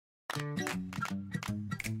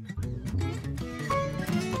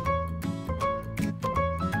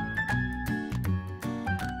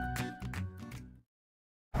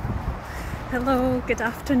Hello, good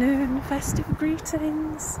afternoon, festive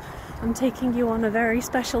greetings. I'm taking you on a very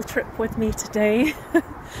special trip with me today.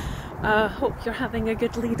 Hope you're having a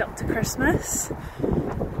good lead up to Christmas.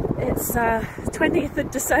 It's 20th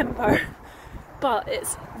of December, but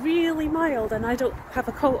it's really mild and I don't have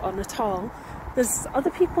a coat on at all. There's other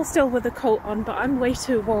people still with a coat on, but I'm way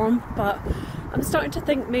too warm. But I'm starting to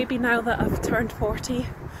think maybe now that I've turned 40,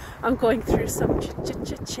 I'm going through some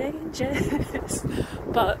changes,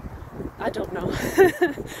 but I don't know.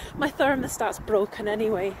 My thermostat's broken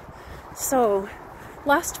anyway. So,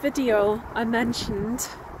 last video I mentioned,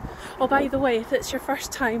 oh by the way, if it's your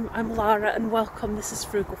first time, I'm Lara and welcome, this is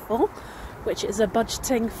Frugal, which is a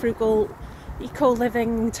budgeting, frugal,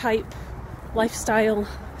 eco-living type lifestyle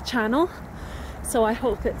channel. So I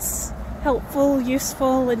hope it's helpful,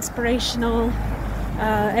 useful, inspirational,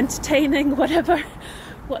 entertaining, whatever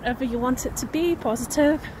you want it to be,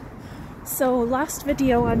 positive. So last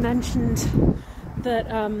video I mentioned that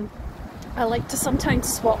I like to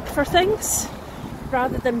sometimes swap for things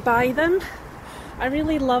rather than buy them. I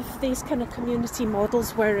really love these kind of community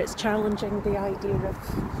models where it's challenging the idea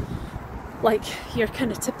of like your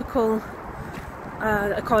kind of typical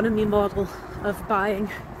economy model of buying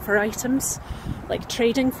for items, like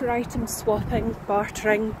trading for items, swapping,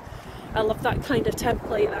 bartering. I love that kind of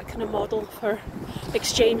template, that kind of model for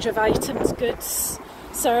exchange of items, goods,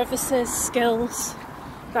 services, skills,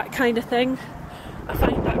 that kind of thing. I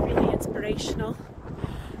find that really inspirational.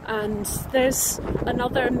 And there's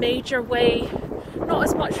another major way, not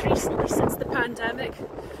as much recently since the pandemic,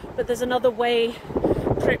 but there's another way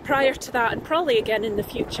prior to that and probably again in the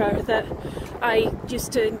future that I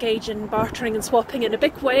used to engage in bartering and swapping in a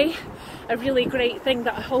big way. A really great thing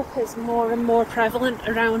that I hope is more and more prevalent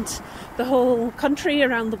around the whole country,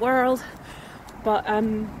 around the world. But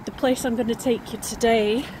the place I'm going to take you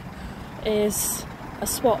today is a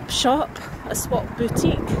swap shop, a swap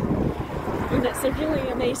boutique, and it's a really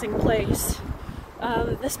amazing place.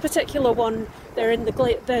 This particular one,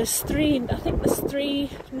 there's three, I think there's three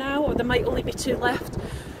now, or there might only be two left.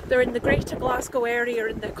 They're in the Greater Glasgow area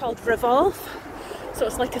and they're called Revolve. So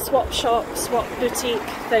it's like a swap shop, swap boutique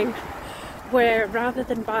thing, where rather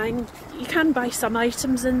than buying, you can buy some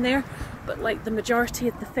items in there, but like the majority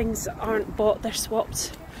of the things that aren't bought, they're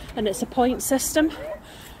swapped, and it's a point system.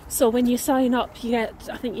 So when you sign up,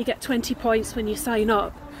 I think you get 20 points when you sign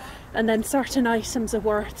up, and then certain items are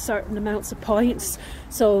worth certain amounts of points.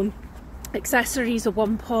 So accessories are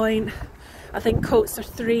 1 point, I think coats are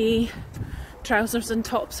 3, trousers and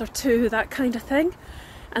tops are 2, that kind of thing.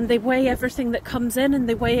 And they weigh everything that comes in and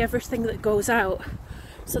they weigh everything that goes out.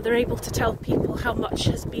 So they're able to tell people how much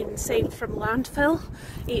has been saved from landfill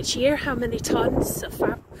each year, how many tons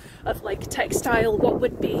of like textile, what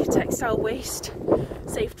would be textile waste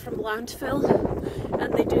saved from landfill.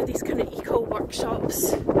 And they do these kind of eco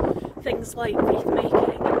workshops, things like wreath making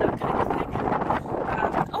and that kind of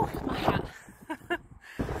thing. Oh, my hat.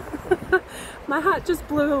 My hat just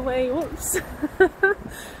blew away, whoops.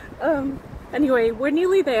 Anyway, we're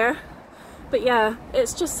nearly there. But yeah,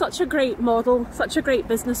 it's just such a great model, such a great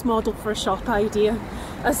business model for a shop idea.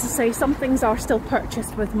 As I say, some things are still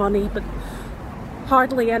purchased with money, but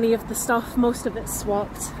hardly any of the stuff, most of it's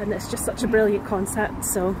swapped, and it's just such a brilliant concept,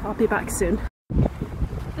 so I'll be back soon.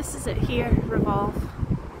 This is it here, Revolve,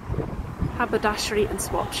 haberdashery and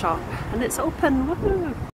swap shop, and it's open,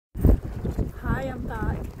 woohoo! Hi, I'm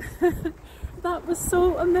back. That was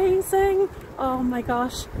so amazing! Oh my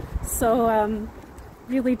gosh, so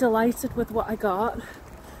really delighted with what I got.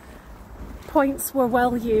 Points were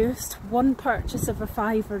well used, one purchase of a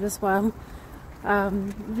 £5 as well.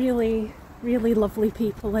 Really lovely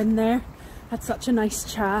people in there, had such a nice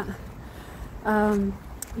chat.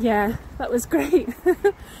 Yeah, that was great.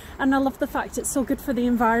 And I love the fact it's so good for the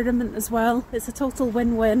environment as well. It's a total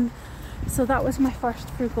win-win. So that was my first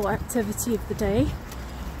frugal activity of the day.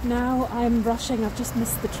 Now I'm rushing, I've just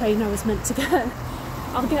missed the train I was meant to get.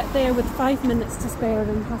 I'll get there with 5 minutes to spare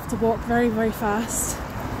and have to walk very fast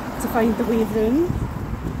to find the wee room.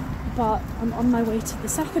 But I'm on my way to the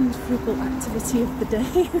second frugal activity of the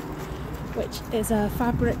day, which is a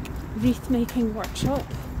fabric wreath making workshop.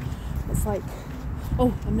 It's like,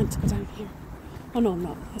 oh, I meant to go down here. Oh no, I'm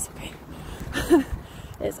not, it's okay.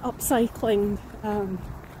 It's upcycling,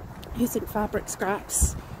 using fabric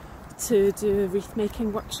scraps to do a wreath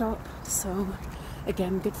making workshop. So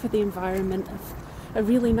again, good for the environment. A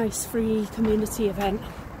really nice free community event.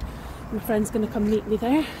 My friend's going to come meet me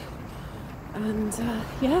there, and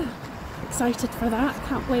yeah, excited for that,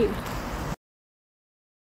 can't wait.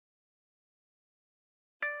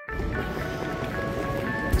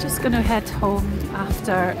 Just going to head home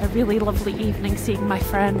after a really lovely evening seeing my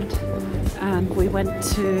friend, and we went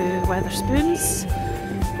to Wetherspoons,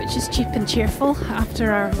 which is cheap and cheerful,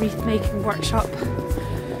 after our wreath making workshop,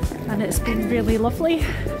 and it's been really lovely,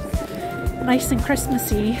 nice and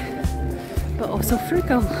Christmassy, but also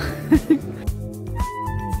frugal.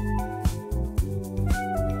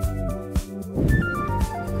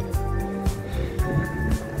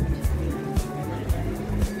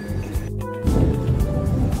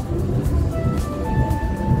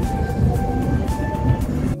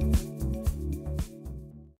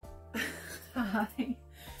 Hi.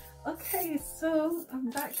 Okay, so I'm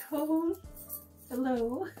back home.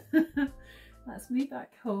 Hello. That's me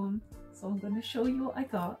back home. So I'm going to show you what I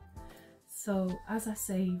got. So as I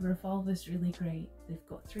say, Revolve is really great. They've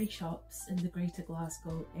got 3 shops in the Greater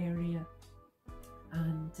Glasgow area,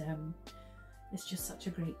 and it's just such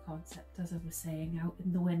a great concept, as I was saying out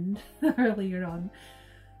in the wind earlier on,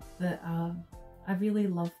 that I really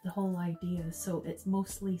love the whole idea. So it's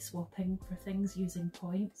mostly swapping for things using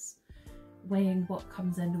points, weighing what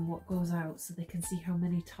comes in and what goes out, so they can see how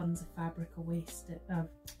many tons of fabric are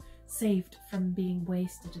saved from being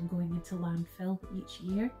wasted and going into landfill each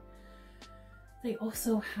year. They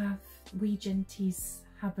also have Wee Ginty's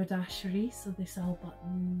haberdashery, so they sell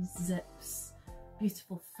buttons, zips,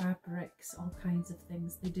 beautiful fabrics, all kinds of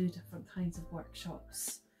things. They do different kinds of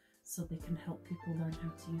workshops, so they can help people learn how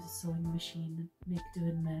to use a sewing machine and make, do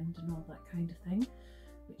and mend and all that kind of thing,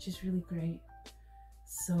 which is really great.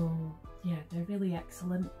 So yeah, they're really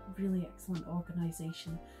excellent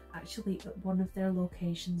organisation. Actually, at one of their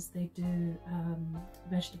locations they do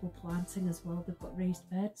vegetable planting as well. They've got raised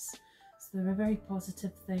beds, so they're a very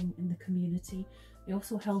positive thing in the community. They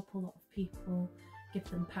also help a lot of people, give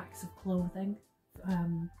them packs of clothing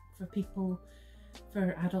for people,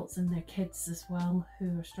 for adults and their kids as well,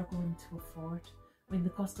 who are struggling to afford. I mean, the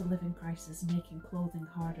cost of living crisis is making clothing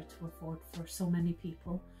harder to afford for so many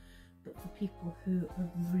people. But for people who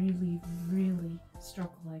are really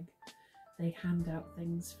struggling, they hand out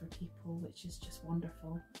things for people, which is just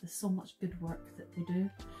wonderful. There's so much good work that they do.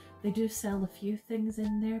 They do sell a few things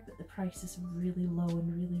in there, but the price is really low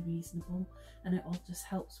and really reasonable, and it all just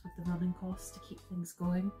helps with the running costs to keep things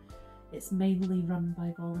going. It's mainly run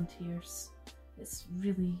by volunteers. It's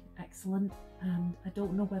really excellent, and I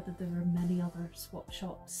don't know whether there are many other swap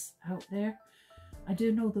shops out there. I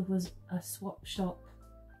do know there was a swap shop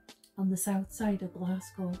on the south side of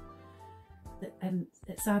Glasgow that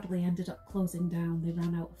it sadly ended up closing down. They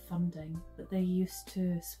ran out of funding, but they used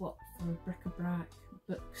to swap for bric-a-brac,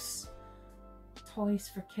 books, toys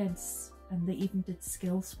for kids, and they even did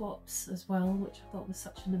skill swaps as well, which I thought was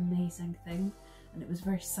such an amazing thing, and it was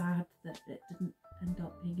very sad that it didn't end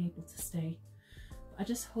up being able to stay. But I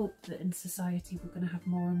just hope that in society we're going to have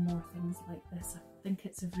more and more things like this. I think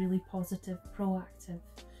it's a really positive, proactive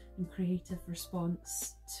and creative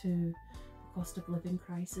response to the cost of living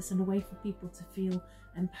crisis, and a way for people to feel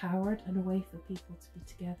empowered, and a way for people to be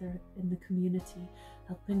together in the community,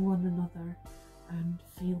 helping one another and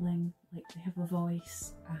feeling like they have a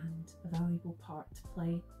voice and a valuable part to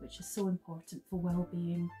play, which is so important for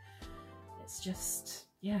well-being. It's just,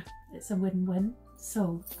 yeah, it's a win-win.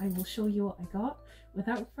 So I will show you what I got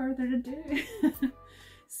without further ado.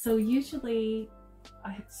 So usually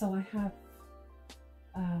I have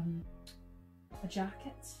a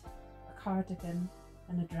jacket, a cardigan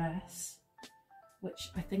and a dress, which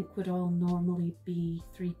I think would all normally be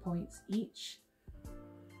 3 points each,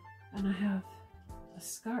 and I have a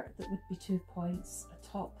skirt that would be 2 points, a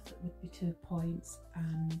top that would be 2 points,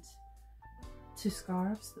 and 2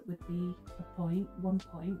 scarves that would be 1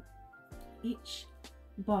 point each.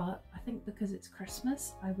 But I think because it's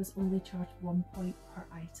Christmas, I was only charged 1 point per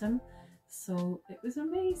item, so it was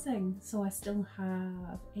amazing. So I still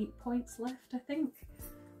have 8 points left, I think.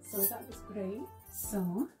 So that was great.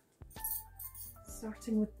 So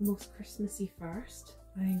starting with the most Christmassy first,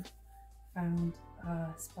 I found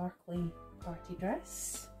a sparkly party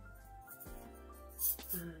dress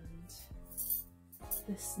and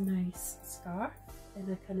this nice scarf in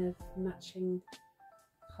a kind of matching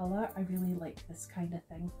colour. I really like this kind of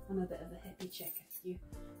thing. I'm a bit of a hippie chick if you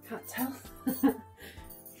can't tell.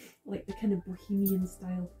 Like the kind of bohemian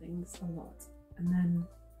style things a lot. And then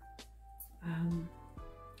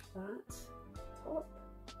that top,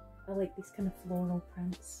 I like these kind of floral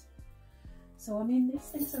prints. So I mean, these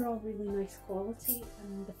things are all really nice quality,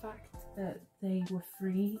 and the fact that they were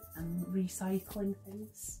free and recycling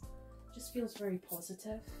things just feels very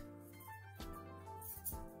positive,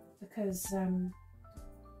 because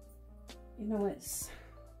you know, it's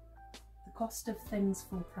the cost of things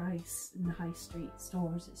full price in the high street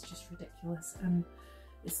stores, it's just ridiculous, and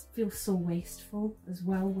it feels so wasteful as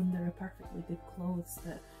well when there are perfectly good clothes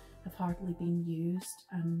that have hardly been used,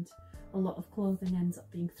 and a lot of clothing ends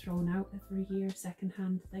up being thrown out every year,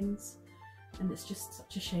 second-hand things, and it's just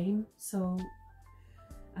such a shame. So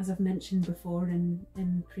as I've mentioned before in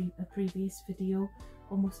a previous video,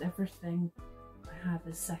 almost everything I have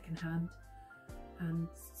is second-hand, and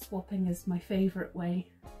swapping is my favourite way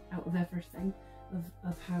out of everything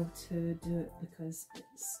of how to do it, because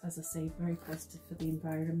it's, as I say, very positive for the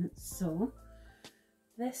environment. So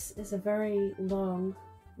this is a very long,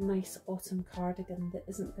 nice autumn cardigan that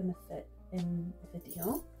isn't going to fit in the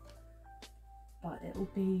video, but it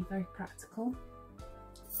will be very practical.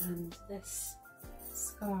 And this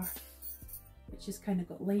scarf, which has kind of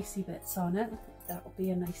got lacy bits on it, that will be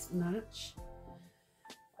a nice match.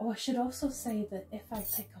 Oh, I should also say that if I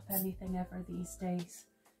pick up anything ever these days,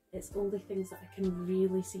 it's only things that I can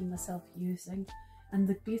really see myself using, and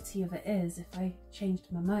the beauty of it is if I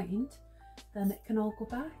changed my mind, then it can all go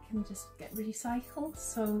back and just get recycled,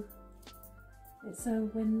 so it's a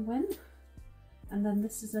win-win. And then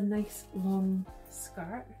this is a nice long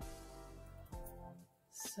skirt,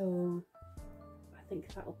 so I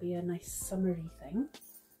think that'll be a nice summery thing.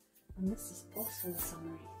 And this is also a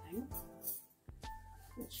summery thing,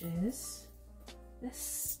 which is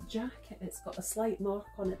this jacket. It's got a slight mark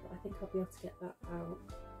on it, but I think I'll be able to get that out,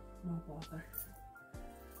 no bother.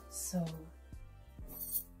 So,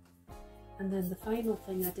 and then the final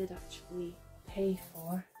thing I did actually pay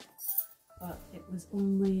for, but it was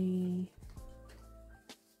only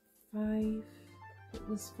 £5,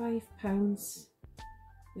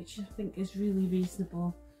 which I think is really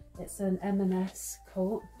reasonable. It's an M&S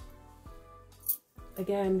coat.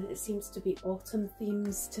 Again, it seems to be autumn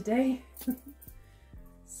themes today.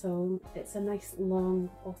 So it's a nice long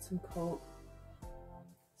autumn coat,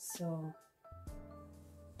 so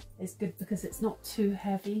it's good because it's not too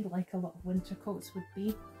heavy like a lot of winter coats would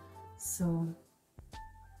be. So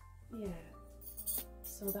yeah,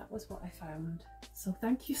 so that was what I found. So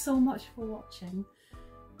thank you so much for watching.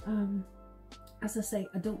 As I say,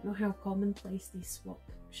 I don't know how commonplace these swap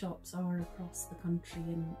shops are across the country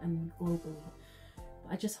and globally, but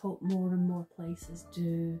I just hope more and more places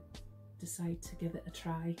do decide to give it a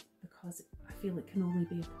try, because I feel it can only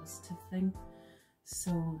be a positive thing.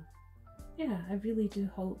 So yeah, I really do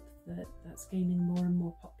hope that that's gaining more and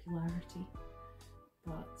more popularity,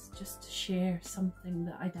 but just to share something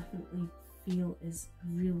that I definitely feel is a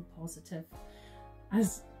real positive.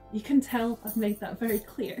 As you can tell, I've made that very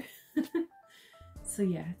clear. So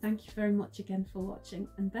yeah, thank you very much again for watching,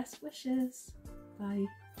 and best wishes. Bye.